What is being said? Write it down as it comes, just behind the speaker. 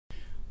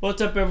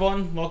What's up,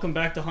 everyone? Welcome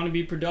back to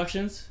Honeybee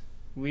Productions.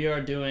 We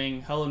are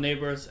doing Hello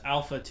Neighbors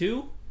Alpha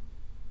 2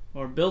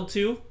 or Build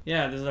 2.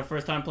 Yeah, this is our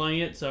first time playing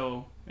it,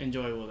 so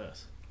enjoy with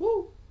us.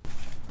 Woo!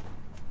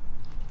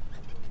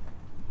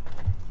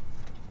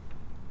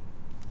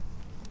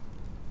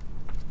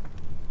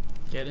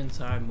 Get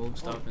inside, move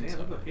stuff inside.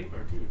 Look at the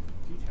paper too.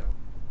 Detail.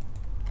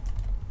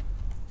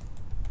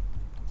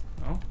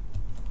 Oh?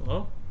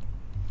 Hello?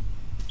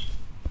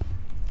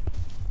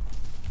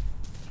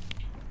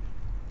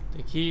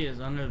 The key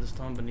is under the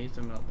stone beneath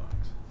the mailbox.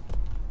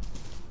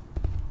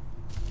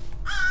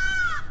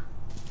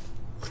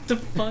 What the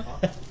fuck?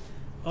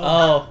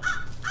 Oh,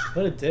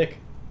 what a dick.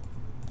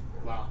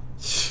 Wow.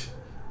 Just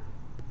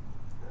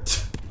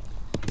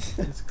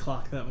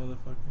clock that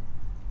motherfucker.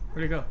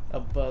 Where'd he go?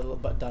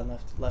 But down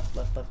left.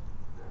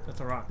 That's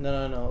a rock.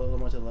 No, a little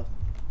more to the left.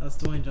 That's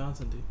Dwayne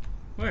Johnson, dude.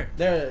 Where?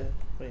 There.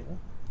 Wait,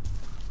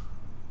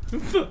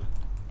 what?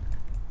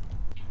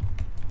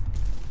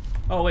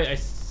 Oh wait, I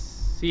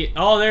see it.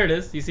 Oh, there it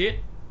is. You see it?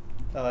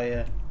 Oh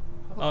yeah.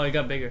 Oh, it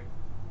got bigger.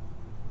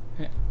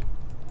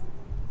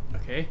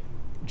 Okay.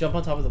 Jump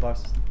on top of the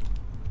boxes.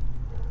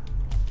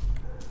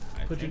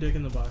 Put your dick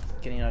in the box.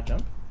 Can you not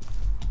jump?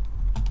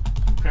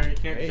 Apparently you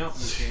can't Great. jump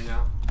in this game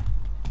now.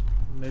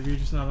 Maybe you're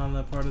just not on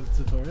that part of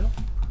the tutorial?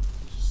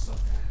 Just suck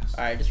ass.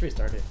 Alright, just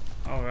restart it.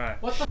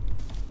 Alright. What the?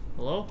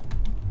 Hello?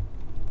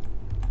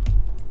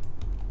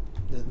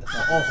 That's not,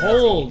 Oh, that's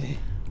hold! easy.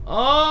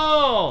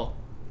 Oh!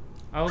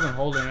 I wasn't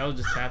holding, I was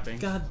just tapping.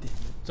 God damn it.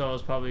 So it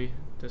was probably,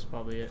 this is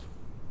probably it.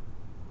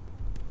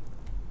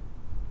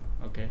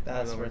 Okay.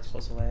 That's that where works. it's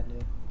supposed to land,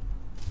 dude.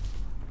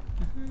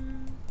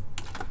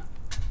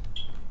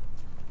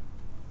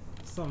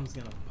 Something's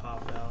gonna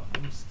pop out.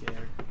 I'm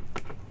scared.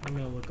 I'm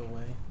gonna look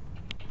away.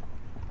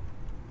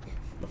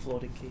 The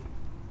floating key.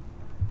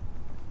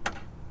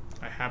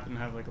 I happen to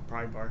have like a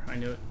pry bar. I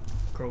knew it.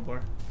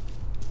 Crowbar.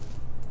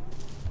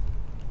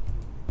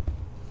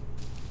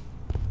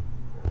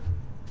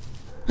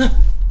 I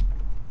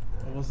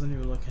wasn't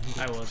even looking.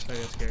 I was. I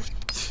got scared.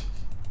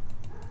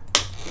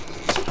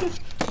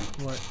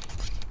 What?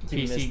 You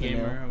missed PC the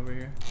gamer nail. over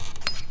here.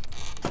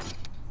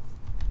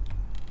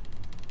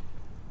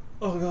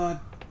 Oh god.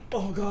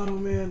 Oh god, oh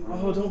man.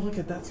 Oh, don't look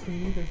at that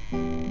screen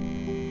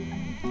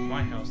either.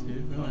 My house,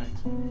 dude. Relax.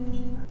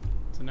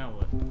 So now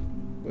what?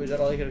 Wait, is that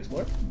all you can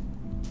explore?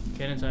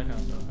 Get inside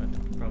house though. I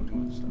think probably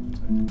want stuff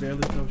inside.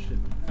 Barely throw shit.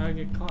 How'd I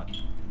get caught?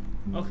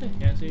 Okay,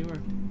 yeah, so you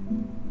worked.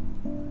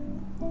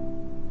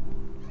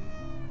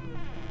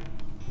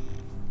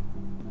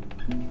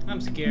 I'm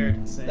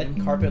scared. Same. That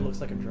carpet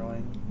looks like a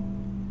drawing.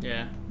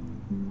 Yeah.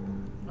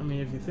 I mean,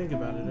 if you think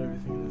about it,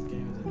 everything in this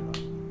game is a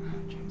drawing.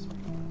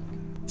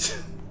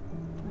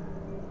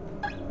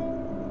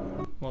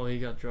 Well, he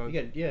got drugged.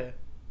 You get, yeah.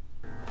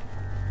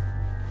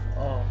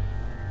 Oh.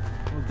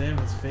 Oh damn,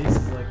 his face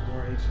is like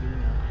more HD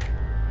now.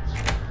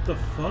 What the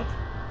fuck?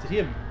 Did he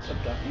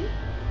abduct you?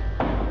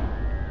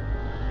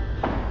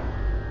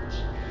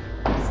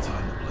 It's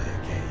time to play a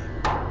game.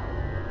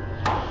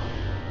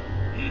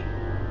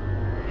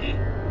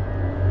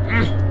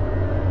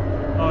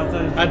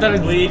 Oh, I thought it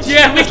was bleach.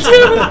 Yeah, me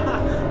too!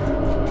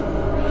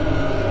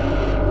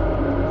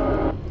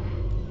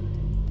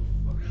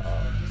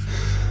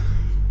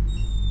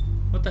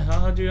 What the hell?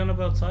 How'd you end up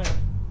outside?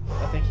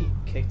 I think he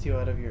kicked you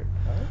out of your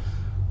house?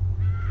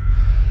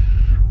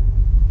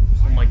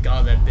 Oh my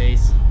god, that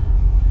bass.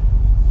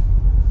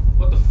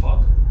 What the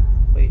fuck?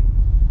 Wait,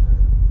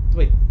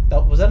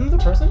 was that another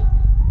person?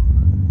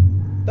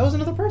 That was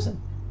another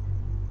person.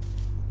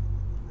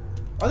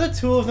 Are there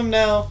two of them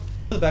now?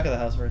 The back of the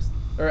house first.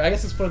 Or I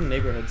guess it's put in the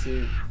neighborhood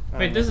too.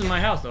 Wait, this is my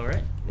house though,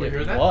 right? Wait, you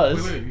heard It that?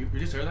 was. Wait, you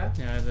just heard that?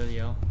 Yeah, I did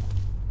yell.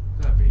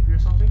 Is that a baby or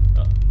something?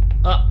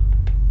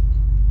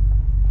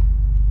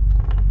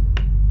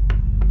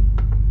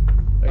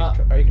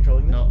 Are you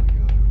controlling this? No. Oh my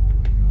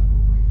god,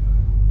 oh my god,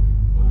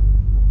 oh my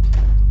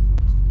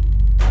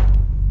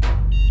god.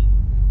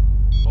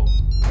 Oh.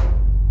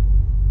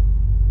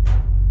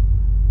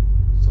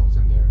 Someone's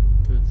in there.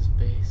 Dude, this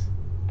bass.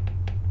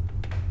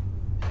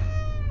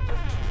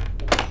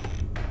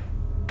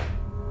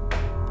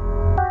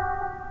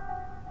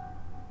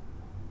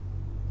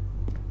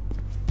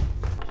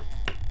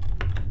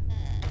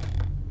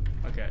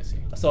 Okay, I see.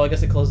 So I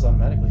guess it closes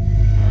automatically.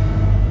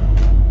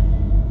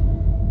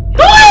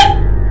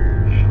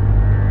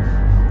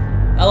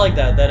 I like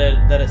that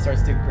it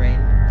starts to grain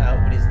out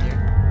when he's near.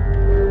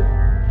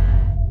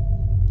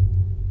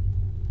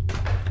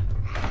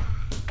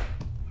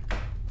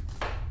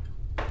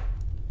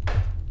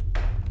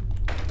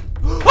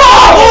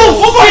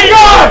 Oh my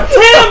god!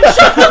 Tim,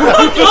 shut the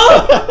fuck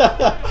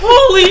up!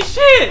 Holy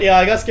shit! Yeah,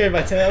 I got scared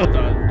by Tim.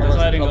 That's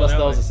why I didn't go Unless that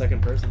that was way. a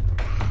second person.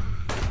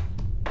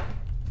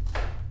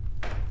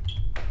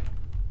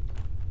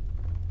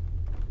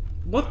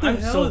 What the I'm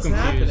hell so is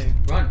confused. happening?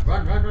 Run.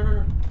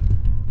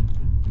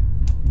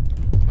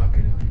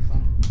 Okay, no, you're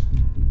fine.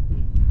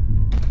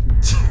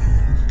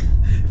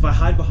 If I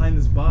hide behind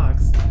this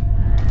box.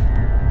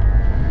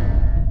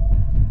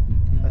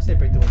 I say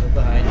break the window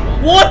behind you.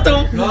 What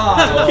the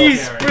God, He Gary.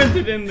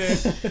 sprinted in there.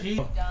 He-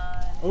 Done.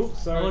 Oh,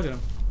 sorry. Oh, look at him.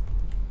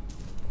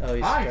 Oh,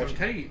 he's Hi,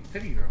 stretching. from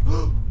Teddy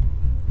girl.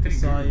 Teddy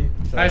Saw girl. you.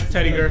 Hi,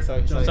 Teddy girl.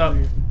 Sorry, What's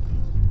sorry. up?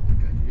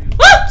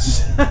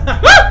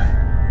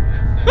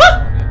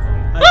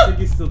 I think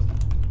he's still.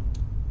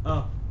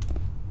 Oh.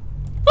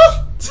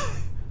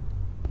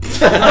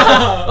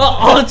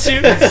 Oh,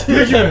 shoot!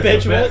 You're a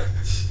bitch, what?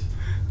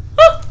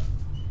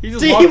 He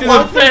just See, walked he through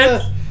walked the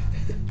fence.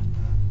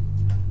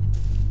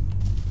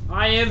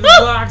 I am the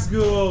Black's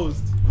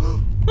ghost.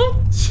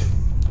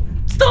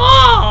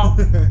 Stop!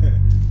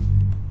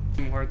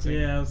 Kingdom Hearts.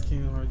 Yeah, I was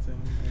Kingdom Hearts.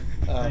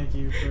 Thank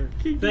you for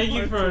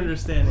Kingdom Hearts.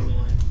 understanding.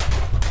 Juan.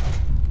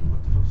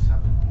 What the fuck just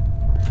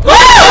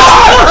happened?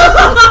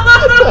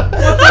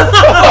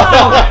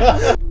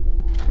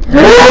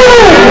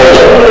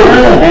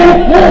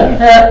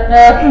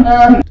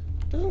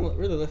 Doesn't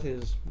really look like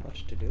there's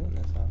much to do in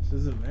this house.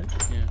 Does it meant?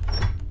 Yeah.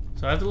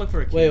 So I have to look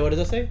for a key. Wait, what does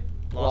it say?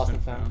 Lost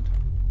and found.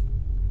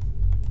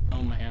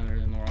 Oh, my hand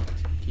is in the wrong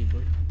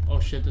keyboard. Oh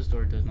shit, this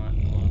door does not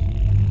close.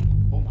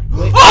 Oh my god.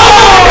 Wait.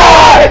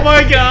 Oh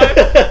my god!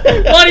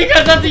 Why do you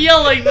guys have to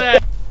yell like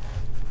that?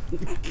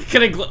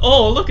 Can I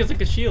oh, look, it's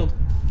like a shield.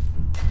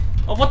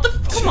 Oh, what the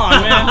come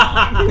on,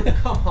 man.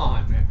 Come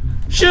on, man.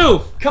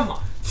 Shoo! Come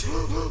on.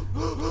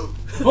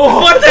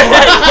 What the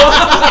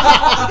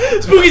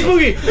heck? Spooky,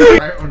 spooky!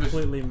 Right, or just,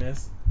 Completely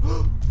miss.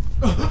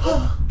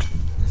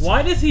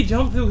 Why does he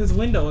jump through his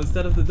window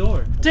instead of the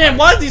door? Damn,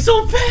 why is he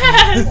so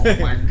fast? oh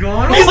my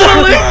god. He's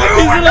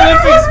an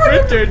Olympic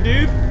sprinter,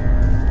 dude.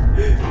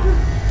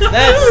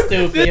 That's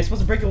stupid. You're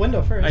supposed to break a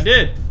window first. I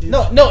did.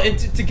 No,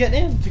 to get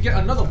in. To get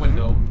another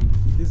window.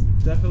 He's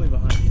definitely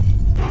behind you.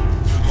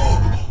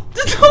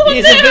 There's no one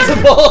He's there.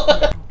 invisible.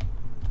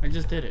 I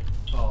just did it.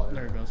 Oh,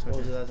 There it goes. What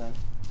was it Okay. that time?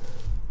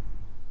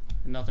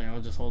 Nothing. I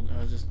was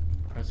just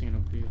pressing it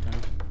a few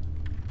times.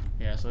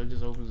 Yeah, so it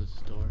just opens its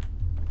door.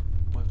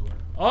 What door?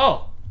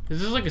 Oh,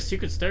 is this like a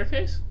secret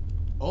staircase?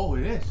 Oh,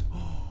 it is.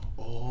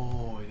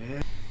 Oh, it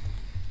is.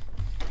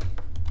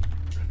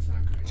 That's not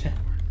good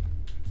anymore.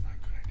 That's not a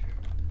good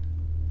idea.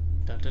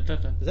 Dun, dun,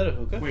 dun, dun. Is that a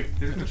hookah? Wait,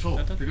 there's a control.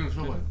 Dun, dun, There's a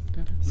control dun, button.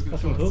 dun, dun. There's a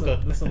control fucking button.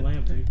 hookah. That's a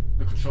lamp, dude.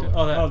 The controller.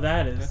 Oh, that. Oh,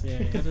 that is. Yeah.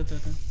 Dun, dun, dun,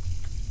 dun.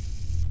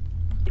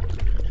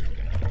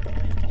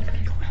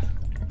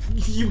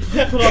 You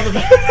put on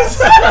the.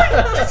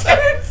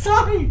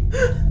 Sorry.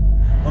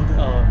 Oh,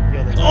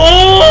 yeah, that's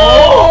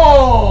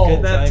Oh!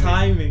 Good That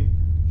timing.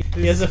 timing.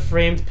 He has a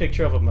framed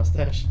picture of a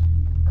mustache.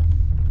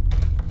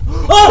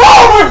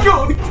 Oh my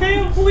god!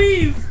 Damn,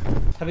 please!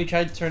 Have you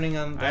tried turning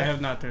on the... I have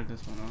not turned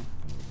this one on.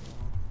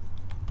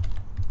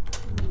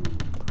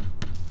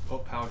 Oh,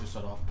 power just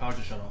shut off. Power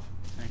just shut off.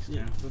 Thanks,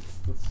 Yeah, Tim.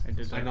 let's. I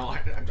did that. I know.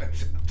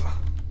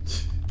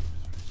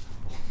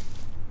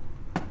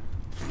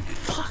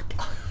 Fuck.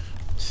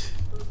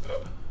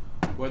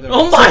 Where the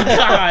Oh my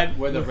god!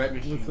 Where the red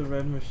machine. With the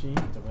red machine.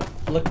 The red.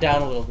 Look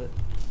down a little bit.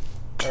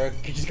 Or you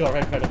could just go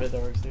right in front of it,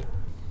 that works too.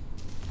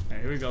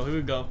 Alright, here we go, here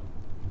we go.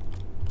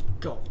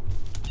 Go.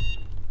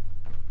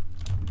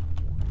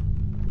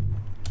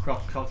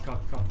 Crouch, crouch, crouch,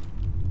 crouch.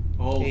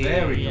 Oh, Hey,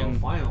 there we go. Ian.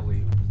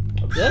 Finally.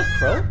 Oh, is that a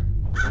crow?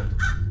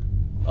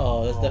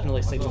 Oh, that's Oh, definitely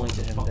I thought signaling it to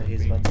was a him that fucking he's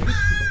baby. about to... Shoot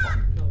the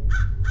fucking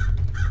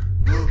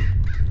pill.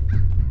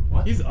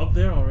 What? He's up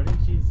there already.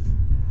 Jesus.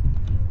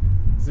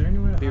 Is there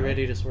anywhere to Be hide?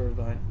 ready to swerve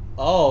behind.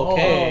 Oh,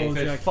 okay. Oh,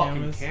 There's got fucking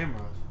cameras.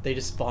 cameras. They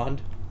just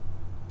spawned.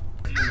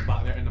 In the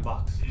box. They're in the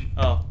box.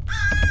 Oh,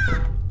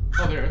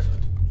 Oh, there it is.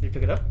 Did you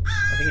pick it up?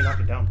 I think you knocked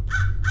it down.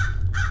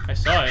 I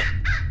saw it.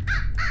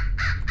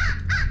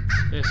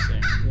 This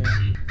thing.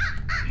 Yeah.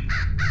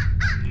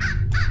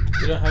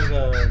 You don't have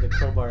the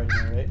crowbar in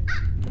here, right?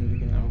 From the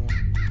beginning.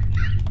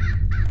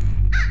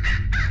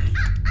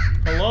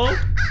 Hello?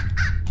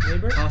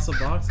 Neighbor? Toss a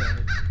box at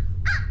it.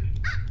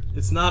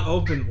 It's not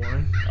open,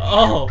 Warren.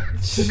 Oh.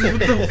 What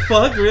the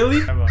fuck?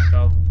 Really?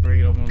 I'll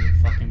break it open with a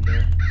fucking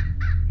bear.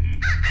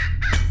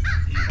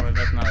 Or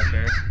that's not a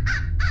bear.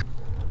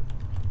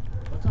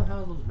 What the hell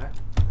are those back?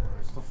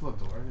 Stuff for the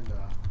door and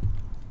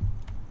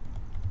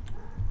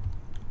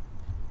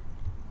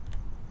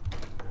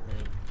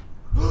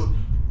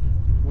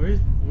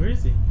Where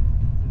is he?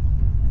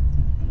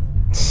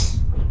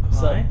 What's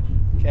up? Hi.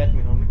 Catch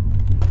me, homie.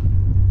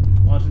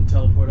 Watch him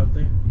teleport up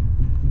there.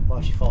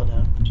 Watch you fall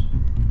down.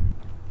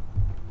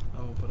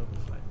 I will put up a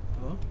fight.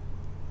 Hello?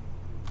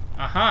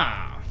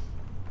 Aha!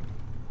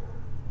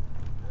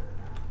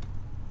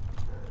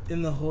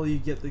 In the hole you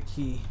get the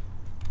key.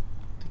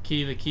 The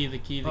key, the key, the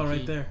key, the Oh, key.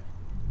 right there.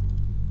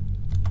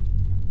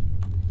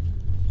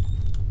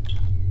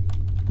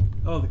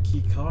 Oh, the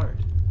key card.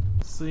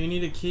 So you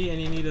need a key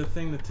and you need a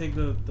thing to take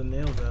the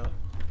nails out.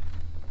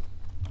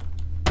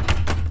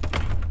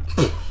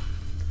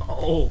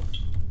 Oh.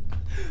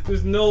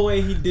 There's no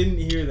way he didn't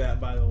hear that,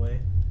 by the way.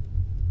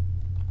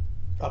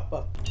 Up,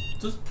 up.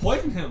 just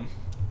poison him.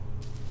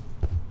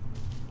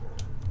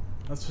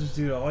 That's what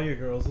you do to all your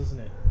girls, isn't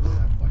it?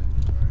 Yeah, poison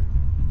him.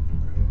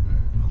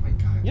 Oh my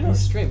god. You're not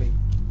streaming.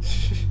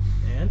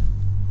 And?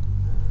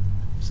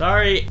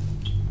 Sorry.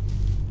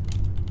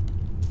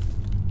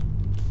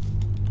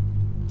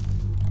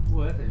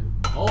 What?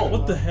 Oh,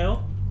 What the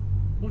hell?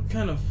 What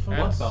kind of fuck?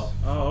 That's- belt.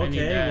 Oh, I need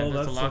okay. that. Well,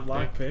 That's that's a a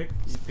lockpick.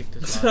 You picked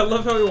this I lock.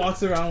 love how he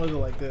walks around with it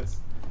like this.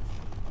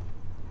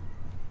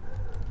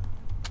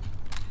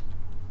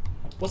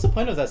 What's the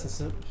point of that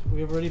since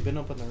we've already been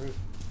up on the roof?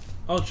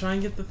 Oh, try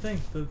and get the thing.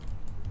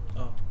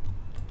 Oh.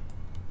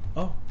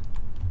 Oh.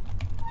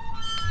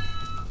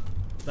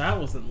 That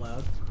wasn't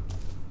loud.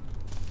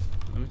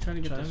 Let me try to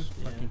get Try this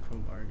and- fucking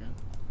crowbar again.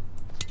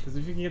 Because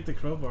if you can get the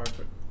crowbar,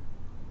 but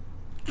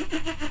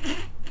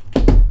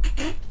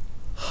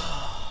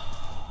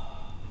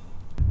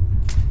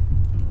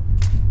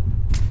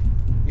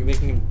You're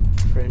making him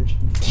cringe.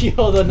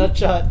 Yo, the nut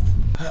shot.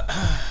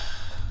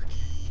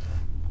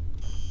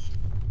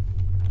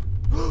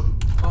 Oh,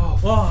 oh,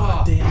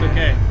 fuck. damn. It's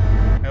okay.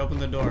 I opened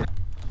the door.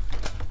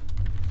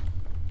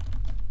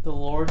 The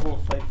Lord will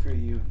fight for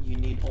you. You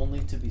need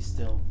only to be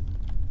still.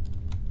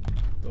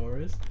 Door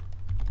is.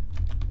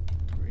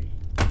 3.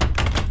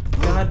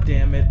 God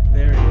damn it!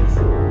 There it is.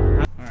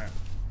 Alright.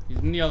 He's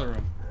in the other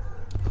room.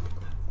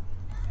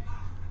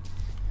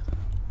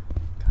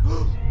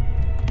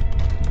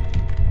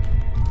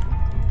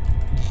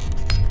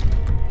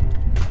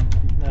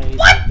 No, you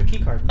the key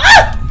card.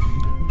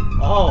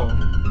 Oh.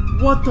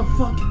 What the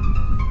fuck?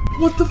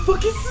 What the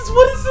fuck is this?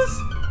 What is this?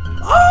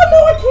 Oh no,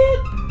 I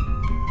can't.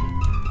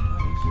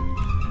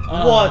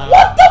 What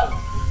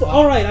the?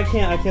 All right, I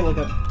can't look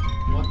up.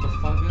 What the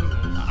fuck is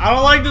this? I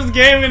don't like this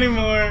game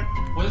anymore.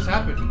 What has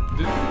happened?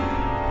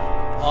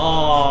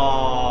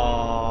 Oh.